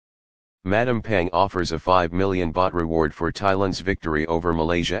Madam Pang offers a 5 million baht reward for Thailand's victory over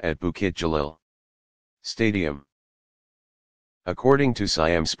Malaysia at Bukit Jalil Stadium. According to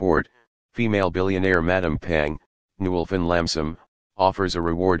Siam Sport, female billionaire Madam Pang, Nulfan Lamsam, offers a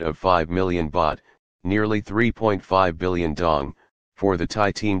reward of 5 million baht, nearly 3.5 billion dong, for the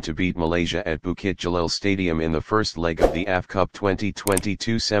Thai team to beat Malaysia at Bukit Jalil Stadium in the first leg of the AF Cup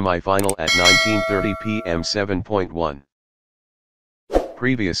 2022 semi-final at 19:30 p.m. 7.1.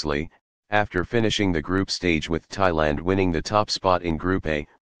 Previously, after finishing the group stage with Thailand winning the top spot in Group A,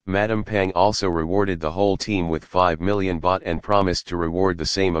 Madam Pang also rewarded the whole team with 5 million baht and promised to reward the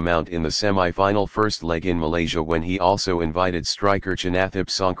same amount in the semi-final first leg in Malaysia when he also invited striker Chanathip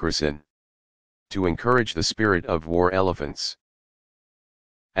Songkrasin to encourage the spirit of war elephants.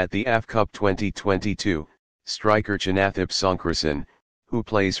 At the AF Cup 2022, striker Chanathip Songkrasin, who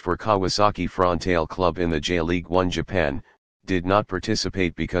plays for Kawasaki Frontale Club in the J-League 1 Japan, did not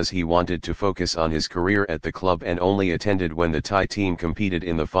participate because he wanted to focus on his career at the club and only attended when the Thai team competed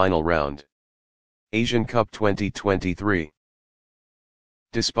in the final round. Asian Cup 2023.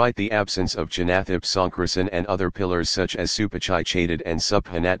 Despite the absence of Chanathip Songkrasin and other pillars such as Supachai Chadid and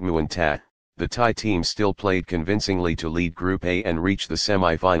Subhanat Muantat, the Thai team still played convincingly to lead Group A and reach the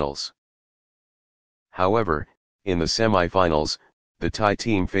semi-finals. However, in the semi-finals, the Thai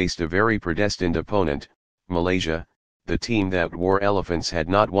team faced a very predestined opponent, Malaysia, the team that War Elephants had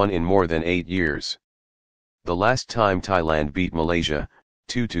not won in more than 8 years. The last time Thailand beat Malaysia,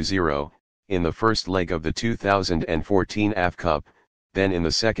 2-0, in the first leg of the 2014 AF Cup, then in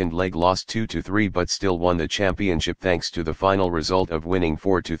the second leg lost 2-3 but still won the championship thanks to the final result of winning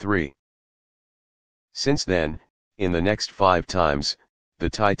 4-3. Since then, in the next 5 times, the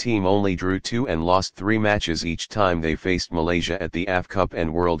Thai team only drew 2 and lost 3 matches each time they faced Malaysia at the AF Cup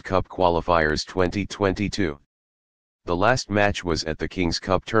and World Cup qualifiers 2022. The last match was at the King's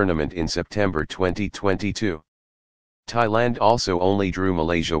Cup tournament in September 2022. Thailand also only drew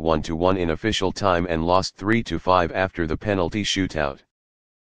Malaysia 1-1 in official time and lost 3-5 after the penalty shootout.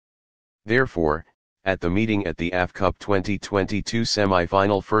 Therefore, at the meeting at the AF Cup 2022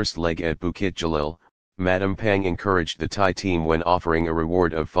 semi-final first leg at Bukit Jalil, Madam Pang encouraged the Thai team when offering a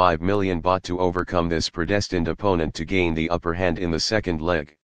reward of 5 million baht to overcome this predestined opponent to gain the upper hand in the second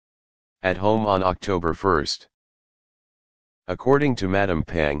leg. At home on October 1st. According to Madam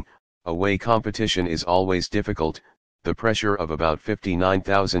Pang, away competition is always difficult. The pressure of about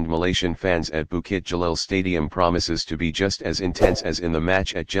 59,000 Malaysian fans at Bukit Jalil Stadium promises to be just as intense as in the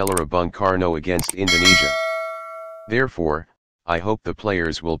match at Gelora Bung Karno against Indonesia. Therefore, I hope the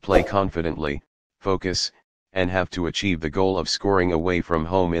players will play confidently, focus, and have to achieve the goal of scoring away from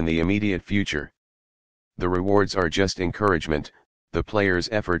home in the immediate future. The rewards are just encouragement, the players'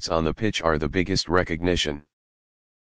 efforts on the pitch are the biggest recognition.